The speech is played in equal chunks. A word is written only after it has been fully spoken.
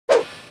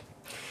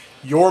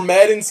Your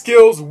Madden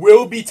skills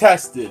will be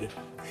tested.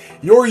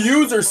 Your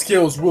user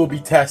skills will be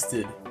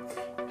tested.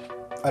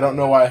 I don't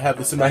know why I have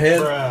this in my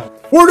hand.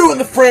 We're doing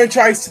the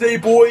franchise today,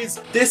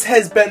 boys. This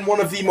has been one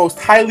of the most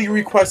highly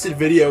requested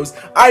videos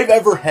I've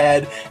ever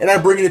had, and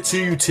I'm bringing it to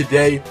you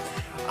today.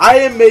 I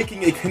am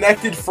making a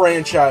connected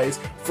franchise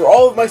for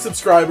all of my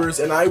subscribers,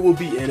 and I will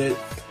be in it.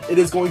 It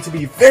is going to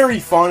be very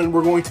fun, and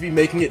we're going to be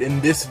making it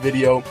in this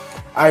video.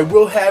 I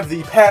will have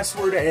the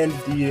password and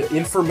the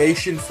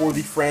information for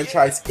the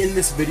franchise in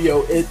this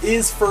video. It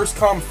is first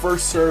come,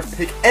 first serve.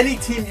 Pick any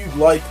team you'd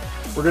like.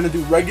 We're going to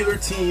do regular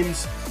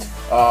teams.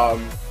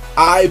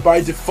 I,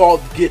 by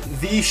default, get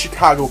the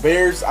Chicago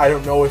Bears. I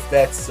don't know if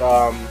that's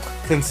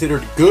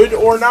considered good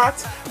or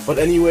not. But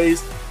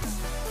anyways,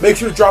 make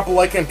sure to drop a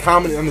like and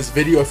comment on this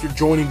video if you're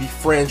joining the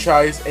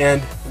franchise.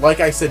 And like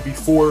I said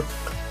before,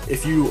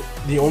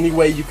 the only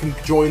way you can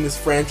join this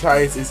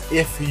franchise is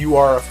if you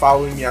are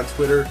following me on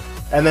Twitter.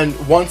 And then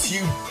once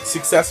you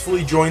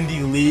successfully join the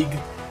league,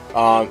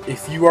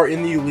 if you are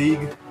in the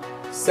league,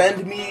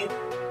 send me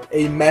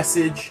a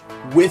message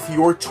with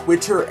your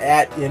Twitter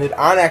in it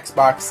on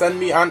Xbox. Send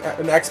me an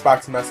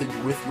Xbox message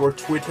with your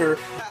Twitter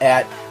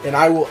and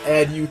I will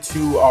add you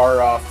to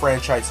our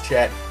franchise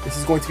chat. This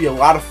is going to be a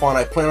lot of fun.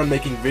 I plan on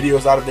making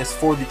videos out of this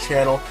for the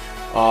channel.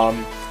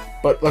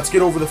 But let's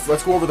go over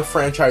the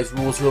franchise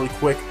rules really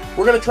quick.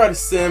 We're gonna try to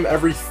sim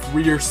every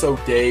 3 or so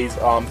days.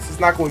 This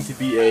is not going to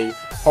be a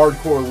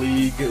hardcore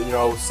league, you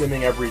know,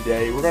 simming every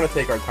day. We're gonna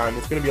take our time.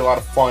 It's gonna be a lot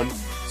of fun.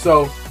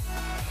 So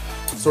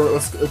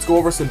let's go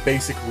over some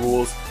basic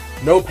rules.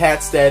 No pat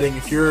statting.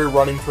 If you're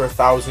running for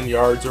 1,000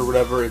 yards or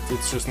whatever,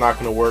 it's just not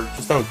gonna work.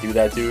 Just don't do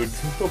that, dude.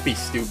 Don't be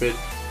stupid.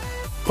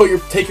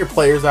 Take your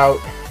players out,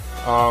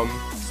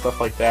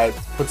 stuff like that.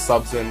 Put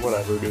subs in,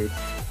 whatever, dude.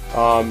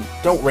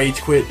 Don't rage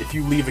quit. If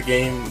you leave a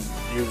game,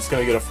 you're just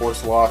gonna get a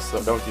forced loss,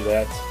 so don't do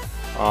that.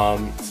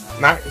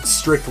 Not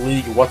strict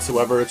league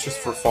whatsoever. It's just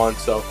for fun.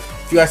 So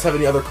if you guys have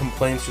any other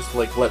complaints, just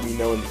let me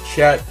know in the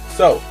chat.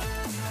 So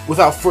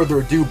without further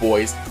ado,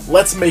 boys,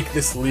 let's make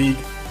this league.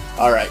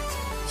 All right.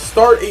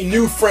 Start a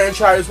new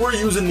franchise. We're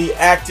using the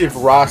active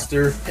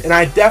roster, and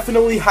I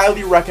definitely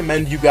highly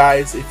recommend you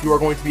guys, if you are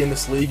going to be in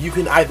this league, you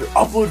can either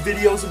upload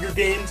videos of your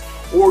games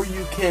or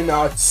you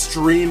can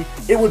stream.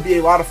 It would be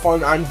a lot of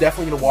fun. I'm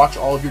definitely going to watch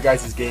all of your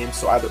guys' games,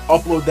 so either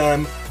upload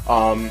them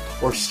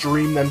or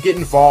stream them. Get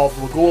involved.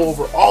 We'll go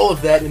over all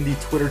of that in the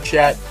Twitter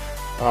chat.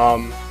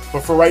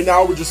 But for right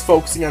now, we're just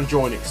focusing on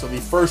joining. So the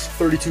first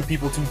 32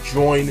 people to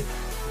join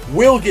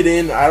will get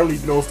in. I don't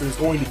even know if there's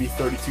going to be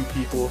 32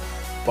 people,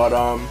 but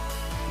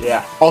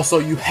yeah. Also,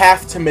 you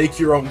have to make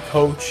your own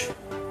coach.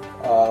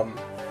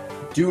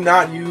 Do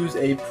not use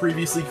a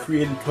previously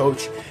created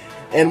coach.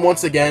 And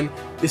once again,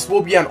 this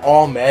will be on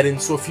all Madden,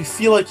 so if you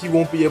feel like you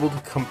won't be able to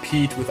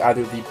compete with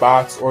either the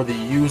bots or the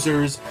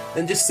users,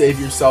 then just save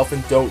yourself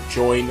and don't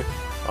join.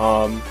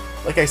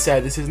 Like I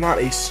said, this is not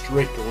a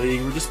strict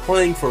league. We're just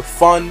playing for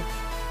fun.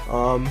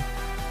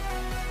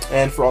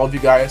 And for all of you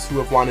guys who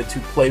have wanted to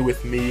play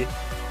with me,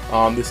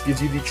 this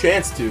gives you the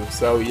chance to.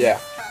 So yeah.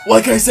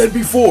 Like I said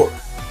before,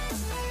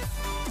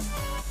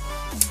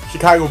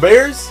 Chicago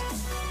Bears,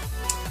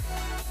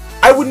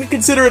 I wouldn't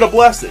consider it a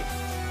blessing,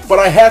 but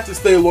I have to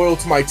stay loyal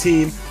to my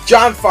team.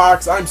 John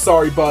Fox, I'm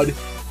sorry, bud.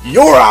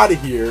 You're out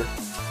of here.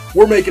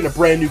 We're making a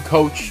brand new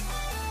coach.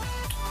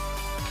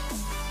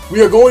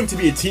 We are going to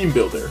be a team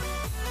builder.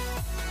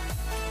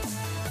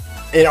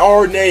 And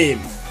our name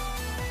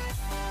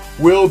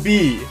will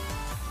be...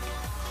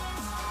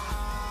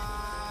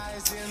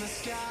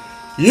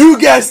 You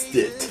guessed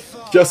it.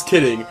 Just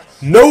kidding.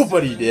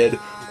 Nobody did.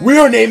 We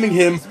are naming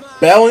him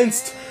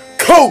Balanced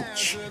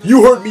Coach.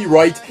 You heard me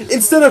right.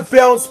 Instead of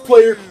Balanced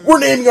Player, we're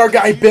naming our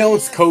guy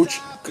Balanced Coach.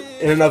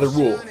 And another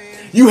rule.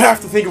 You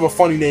have to think of a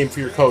funny name for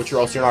your coach or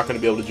else you're not going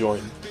to be able to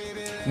join.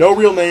 No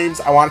real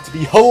names. I want it to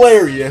be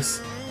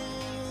hilarious.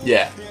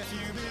 Yeah.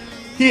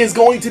 He is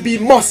going to be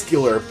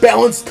muscular.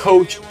 Balanced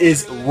Coach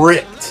is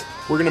ripped.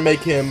 We're going to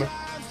make him...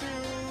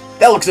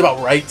 That looks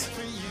about right.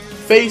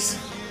 Face.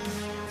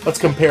 Let's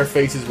compare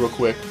faces real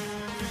quick.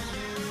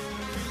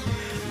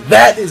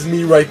 That is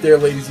me right there,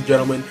 ladies and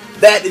gentlemen.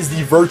 That is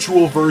the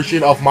virtual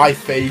version of my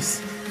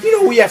face. You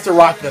know we have to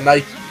rock the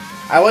Nike.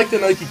 I like the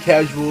Nike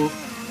Casual.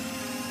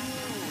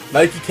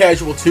 Nike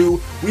Casual 2.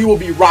 We will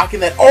be rocking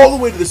that all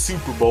the way to the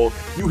Super Bowl.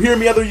 You hear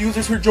me, other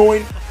users who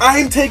join?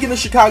 I'm taking the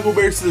Chicago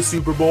Bears to the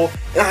Super Bowl,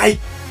 and I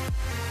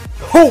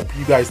hope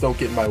you guys don't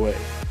get in my way.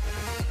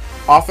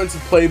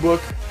 Offensive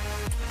playbook.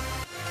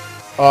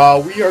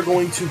 We are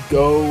going to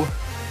go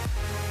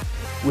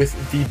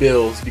with the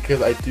Bills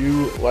because I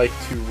do like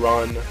to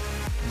run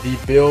the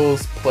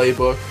Bills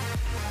playbook.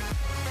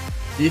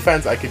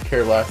 Defense, I could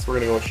care less. We're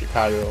going to go with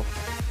Chicago.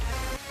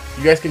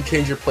 You guys can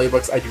change your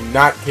playbooks. I do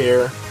not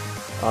care.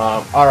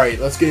 Alright,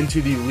 let's get into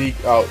the league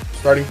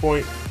starting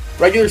point.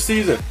 Regular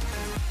season.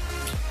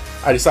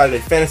 I decided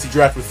a fantasy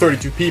draft with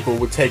 32 people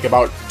would take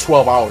about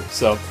 12 hours.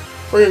 So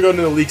we're going to go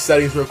into the league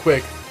settings real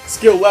quick.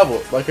 Skill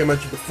level, like I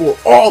mentioned before,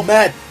 all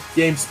Madden.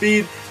 Game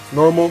speed,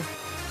 normal.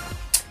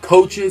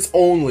 Coaches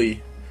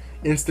only.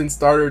 Instant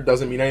starter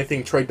doesn't mean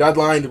anything. Trade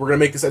deadline, we're going to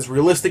make this as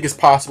realistic as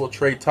possible.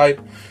 Trade type.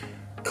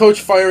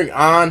 Coach firing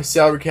on.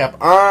 Salary cap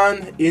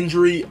on.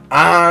 Injury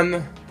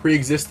on.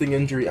 Pre-existing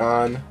injury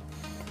on.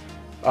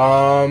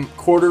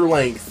 Quarter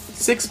length.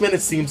 6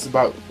 minutes seems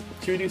about...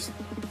 We're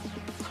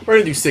going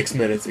to do 6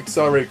 minutes.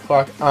 Accelerated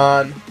clock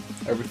on.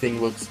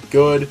 Everything looks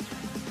good.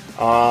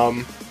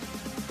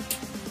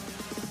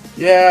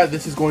 Yeah,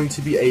 this is going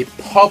to be a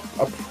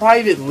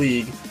private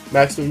league.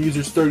 Maximum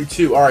users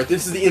 32. Alright,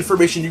 this is the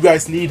information you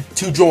guys need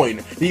to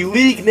join. The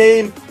league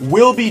name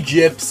will be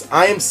Jips.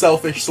 I am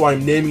selfish, so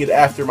I'm naming it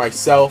after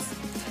myself.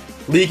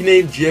 League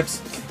name Jips.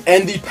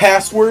 And the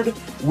password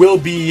will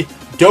be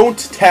don't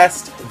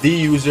test the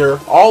user.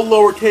 All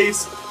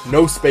lowercase,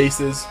 no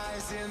spaces.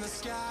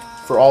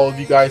 For all of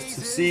you guys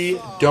to see,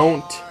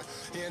 don't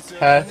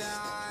test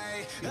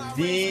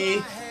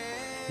the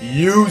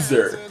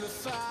user.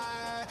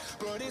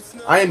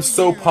 I am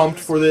so pumped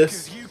for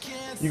this.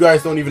 You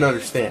guys don't even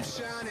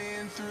understand.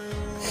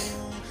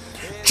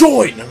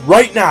 Join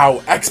right now.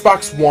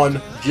 Xbox One.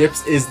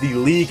 Jips is the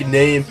league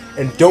name,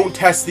 and don't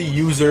test the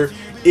user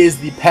is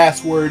the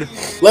password.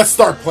 Let's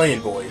start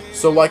playing, boy.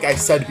 So, like I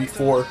said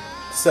before,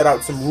 set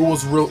out some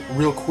rules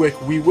real quick.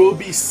 We will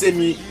be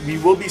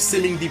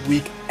simming the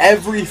week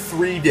every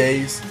 3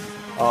 days.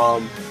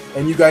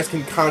 And you guys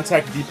can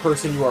contact the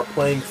person you are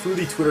playing through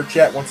the Twitter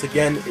chat. Once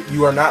again,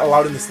 you are not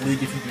allowed in this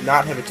league if you do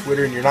not have a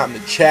Twitter and you're not in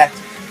the chat.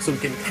 So we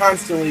can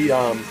constantly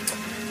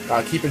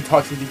keep in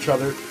touch with each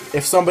other.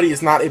 If somebody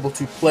is not able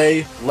to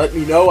play, let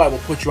me know. I will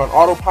put you on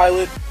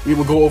autopilot. We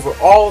will go over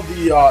all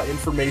the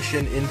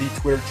information in the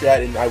Twitter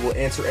chat, and I will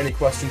answer any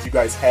questions you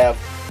guys have.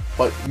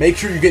 But make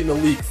sure you get in the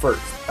league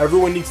first.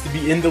 Everyone needs to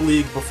be in the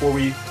league before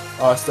we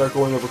start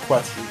going over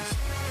questions.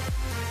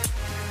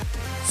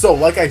 So,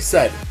 like I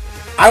said,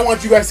 I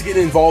want you guys to get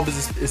involved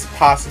as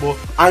possible.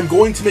 I'm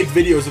going to make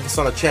videos of this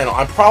on the channel.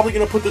 I'm probably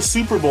going to put the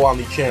Super Bowl on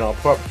the channel.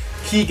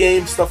 Key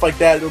games, stuff like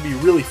that. It'll be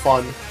really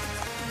fun.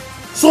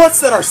 So let's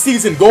set our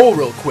season goal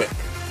real quick.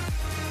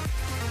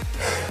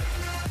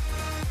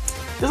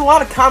 There's a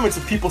lot of comments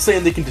of people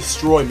saying they can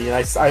destroy me,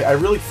 and I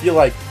really feel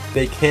like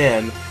they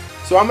can.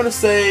 So I'm going to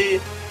say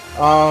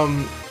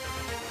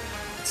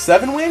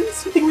 7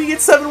 wins? You think we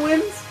get 7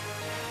 wins?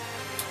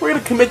 We're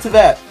going to commit to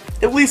that.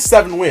 At least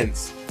 7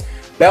 wins.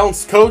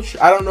 Balanced coach,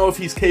 I don't know if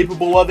he's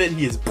capable of it.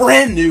 He is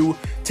brand new,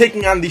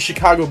 taking on the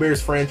Chicago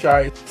Bears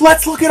franchise.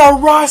 Let's look at our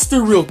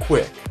roster real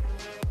quick.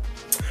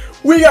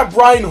 We got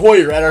Brian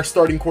Hoyer at our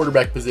starting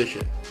quarterback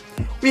position.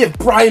 We have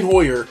Brian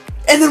Hoyer,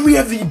 and then we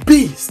have the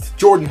beast,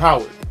 Jordan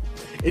Howard.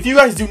 If you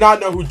guys do not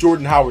know who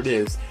Jordan Howard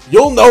is,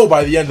 you'll know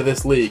by the end of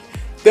this league.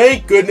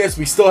 Thank goodness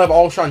we still have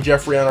Alshon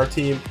Jeffrey on our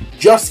team.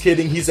 Just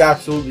kidding, he's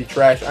absolutely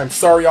trash. I'm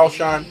sorry,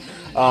 Alshon.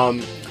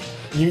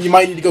 You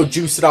might need to go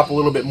juice it up a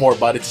little bit more,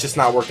 but it's just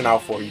not working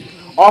out for you.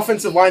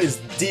 Offensive line is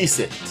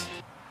decent.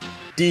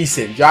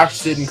 Josh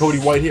Sid and Cody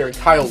Whitehair and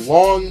Kyle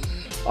Long.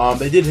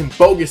 They did him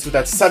bogus with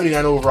that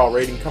 79 overall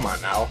rating. Come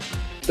on now.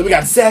 Then we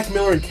got Zach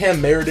Miller and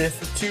Cam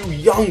Meredith, 2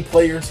 young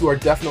players who are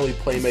definitely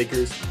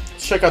playmakers.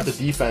 Let's check out the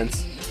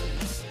defense.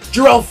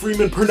 Jarrell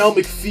Freeman, Pernell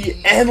McPhee,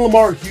 and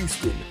Lamar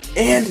Houston,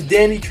 and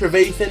Danny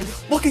Trevathan.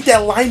 Look at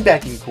that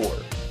linebacking core.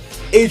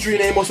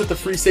 Adrian Amos at the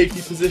free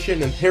safety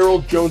position, and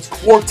Harold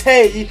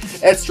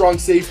Jones-Quartey at strong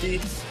safety.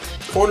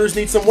 Corners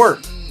need some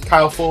work.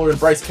 Kyle Fuller and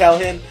Bryce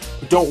Callahan,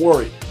 but don't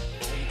worry.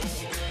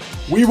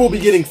 We will be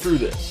getting through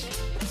this.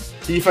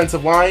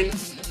 Defensive line,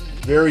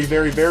 very,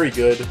 very, very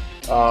good.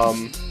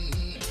 And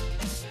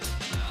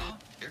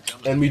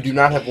we do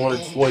not have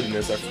Leonard Floyd in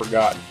this, I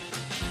forgot.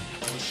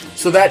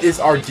 So that is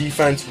our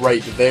defense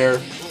right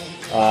there.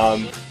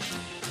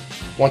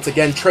 Once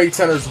again, trade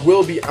centers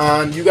will be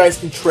on. You guys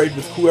can trade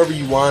with whoever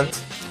you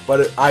want,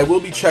 but I will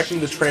be checking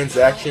the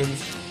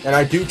transactions, and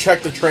I do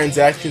check the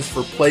transactions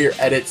for player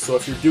edits, so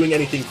if you're doing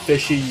anything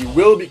fishy, you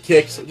will be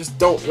kicked, so just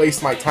don't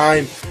waste my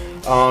time.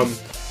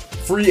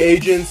 Free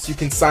agents, you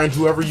can sign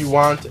whoever you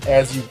want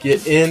as you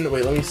get in.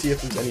 Wait, let me see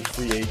if there's any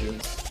free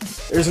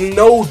agents. There's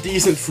no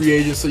decent free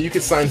agents, so you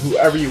can sign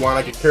whoever you want.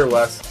 I could care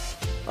less.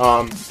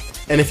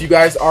 And if you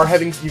guys are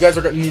going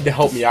to need to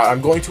help me out.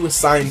 I'm going to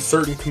assign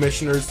certain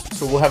commissioners,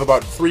 so we'll have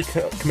about 3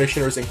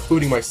 commissioners,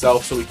 including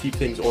myself, so we keep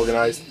things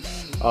organized.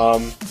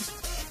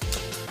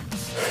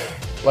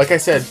 Like I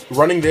said,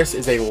 running this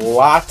is a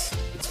lot.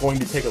 It's going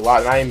to take a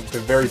lot, and I am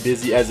very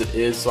busy as it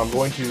is, so I'm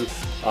going to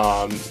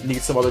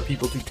need some other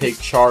people to take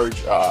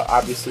charge.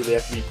 Obviously, they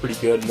have to be pretty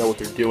good and know what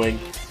they're doing.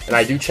 And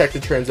I do check the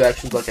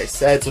transactions, like I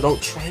said, so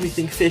don't try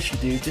anything fishy,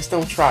 dude. Just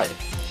don't try it.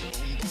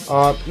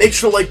 Make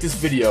sure to like this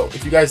video.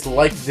 If you guys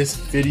like this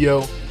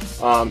video,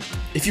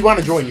 if you want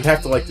to join, you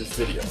have to like this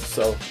video.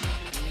 So,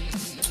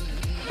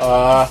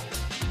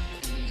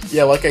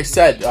 yeah, like I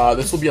said,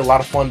 this will be a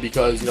lot of fun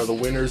because, you know, the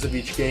winners of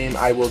each game,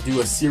 I will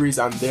do a series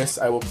on this.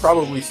 I will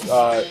probably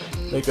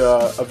make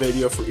a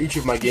video for each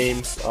of my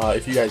games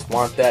if you guys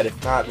want that.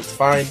 If not, it's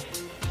fine.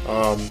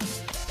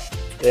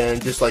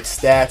 And just like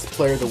stats,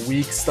 player of the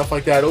week, stuff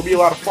like that. It'll be a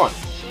lot of fun.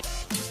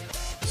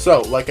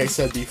 So, like I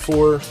said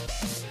before,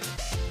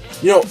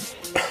 you know,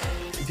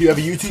 if you have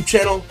a YouTube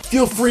channel,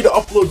 feel free to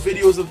upload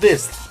videos of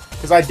this,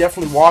 because I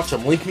definitely watch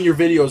them. Link me your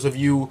videos of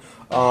you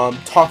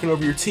talking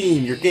over your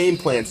team, your game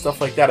plan, stuff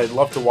like that. I'd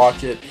love to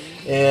watch it.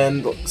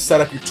 And set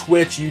up your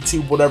Twitch,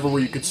 YouTube, whatever,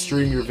 where you could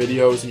stream your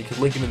videos, and you could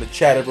link them in the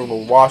chat. Everyone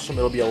will watch them.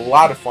 It'll be a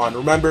lot of fun.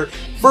 Remember,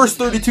 first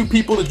 32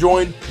 people to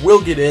join will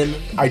get in.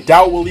 I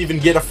doubt we'll even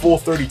get a full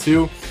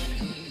 32.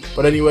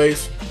 But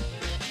anyways,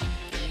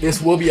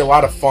 this will be a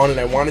lot of fun, and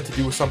I wanted to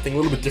do something a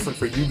little bit different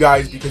for you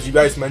guys, because you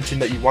guys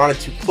mentioned that you wanted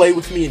to play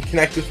with me and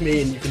connect with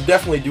me, and you can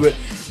definitely do it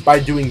by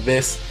doing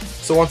this.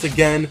 So once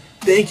again,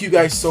 thank you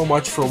guys so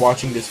much for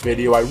watching this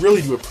video. I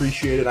really do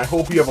appreciate it. I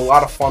hope you have a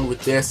lot of fun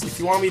with this. If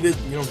you want me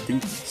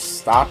to,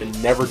 stop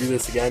and never do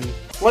this again,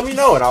 let me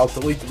know and I'll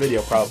delete the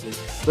video probably.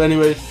 But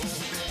anyways,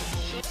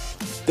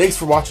 thanks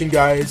for watching,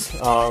 guys.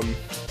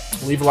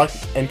 Leave a like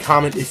and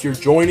comment if you're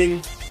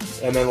joining.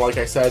 And then, like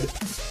I said,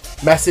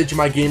 message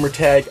my gamer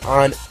tag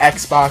on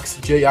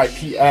Xbox,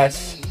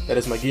 JIPS. That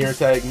is my gamer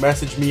tag.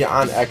 Message me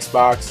on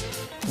Xbox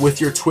with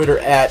your Twitter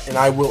 @ and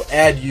I will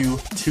add you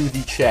to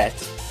the chat.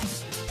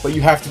 But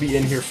you have to be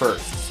in here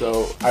first,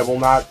 so I will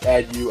not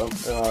add you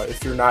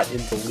if you're not in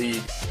the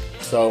league.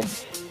 So,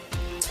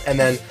 and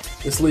then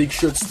this league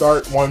should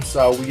start once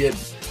we get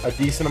a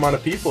decent amount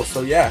of people.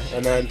 So yeah,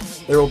 and then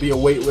there will be a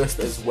wait list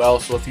as well.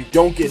 So if you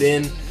don't get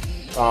in,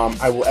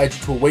 I will add you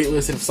to a wait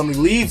list, and if somebody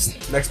leaves,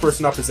 next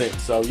person up is in.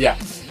 So yeah,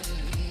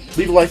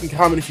 leave a like and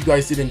comment if you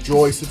guys did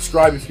enjoy.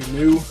 Subscribe if you're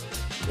new,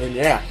 and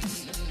yeah,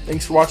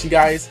 thanks for watching,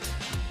 guys.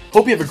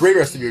 Hope you have a great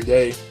rest of your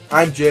day.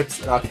 I'm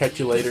Jips, and I'll catch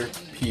you later.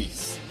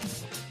 Peace.